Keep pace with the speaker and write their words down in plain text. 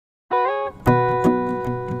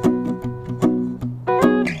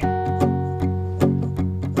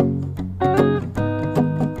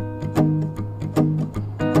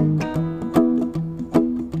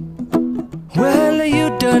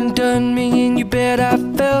you bet I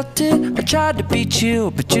felt it. I tried to be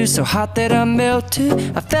chill, but you're so hot that I melted.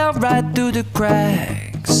 I fell right through the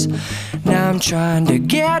cracks. Now I'm trying to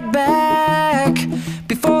get back.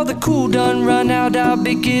 Before the cool done run out, I'll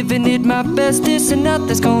be giving it my bestest, and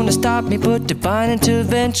nothing's gonna stop me but divine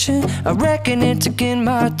intervention. I reckon it's again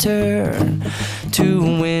my turn to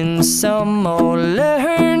win some or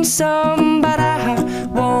learn some, but I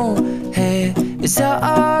won't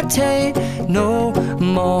hesitate no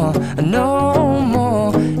more, no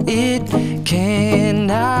more. It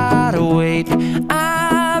cannot wait.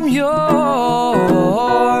 I'm yours.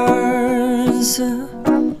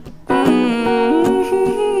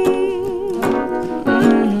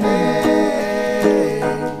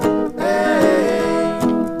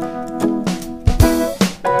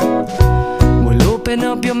 Open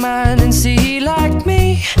up your mind and see like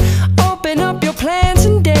me. Open up your plans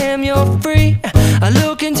and damn, you're free. I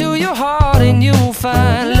look into your heart and you'll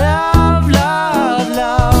find love, love,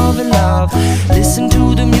 love, and love. Listen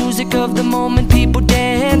to the music of the moment, people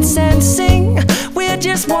dance and sing. We're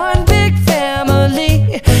just one big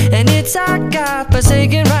family, and it's our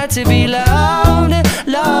God-forsaken right to be loved.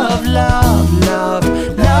 Love, love, love,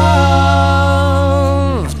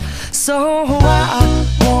 love. So I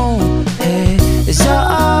won't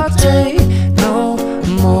hesitate no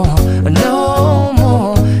more, no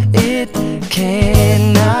more. It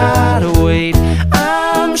cannot wait.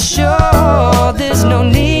 I'm sure there's no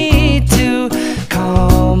need to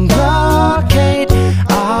complicate.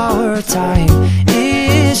 Our time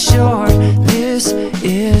is short. This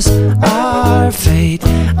is our fate.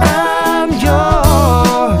 I'm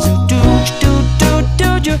yours.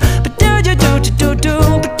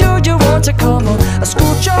 But do you want to come on? I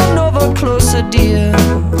scooch on over closer, dear,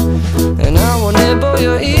 and I will nibble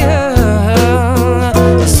your ear.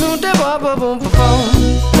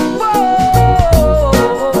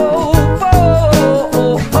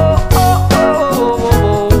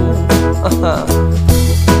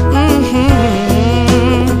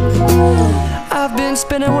 I've been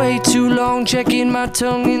spending way too long checking my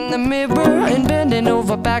tongue in the mirror and bending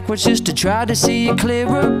over backwards just to try to see it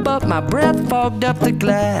clearer, but my breath fogged up the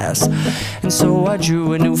glass, and so I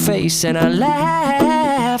drew a new face and I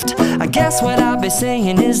laughed. I guess what I'll be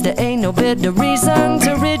saying is there ain't no better reason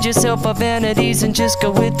to rid yourself of vanities and just go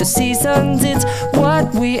with the seasons. It's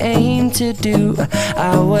what we aim to do.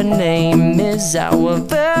 Our name is our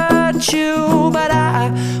virtue, but I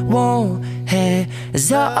won't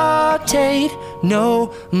hesitate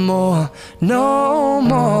no more, no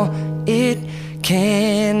more. It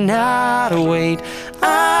cannot wait.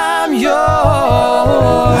 I'm yours.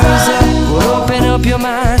 Well, open up your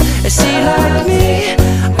mind and see like me.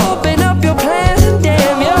 Open up your plans and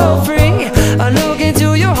damn, you're free. I look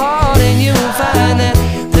into your heart and you'll find that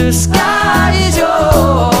the sky is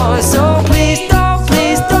yours. So please don't,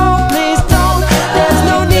 please don't, please don't. There's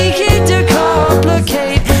no need here to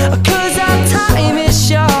complicate, 'cause our time is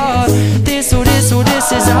short. This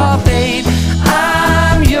is our fate.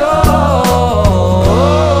 I'm yours.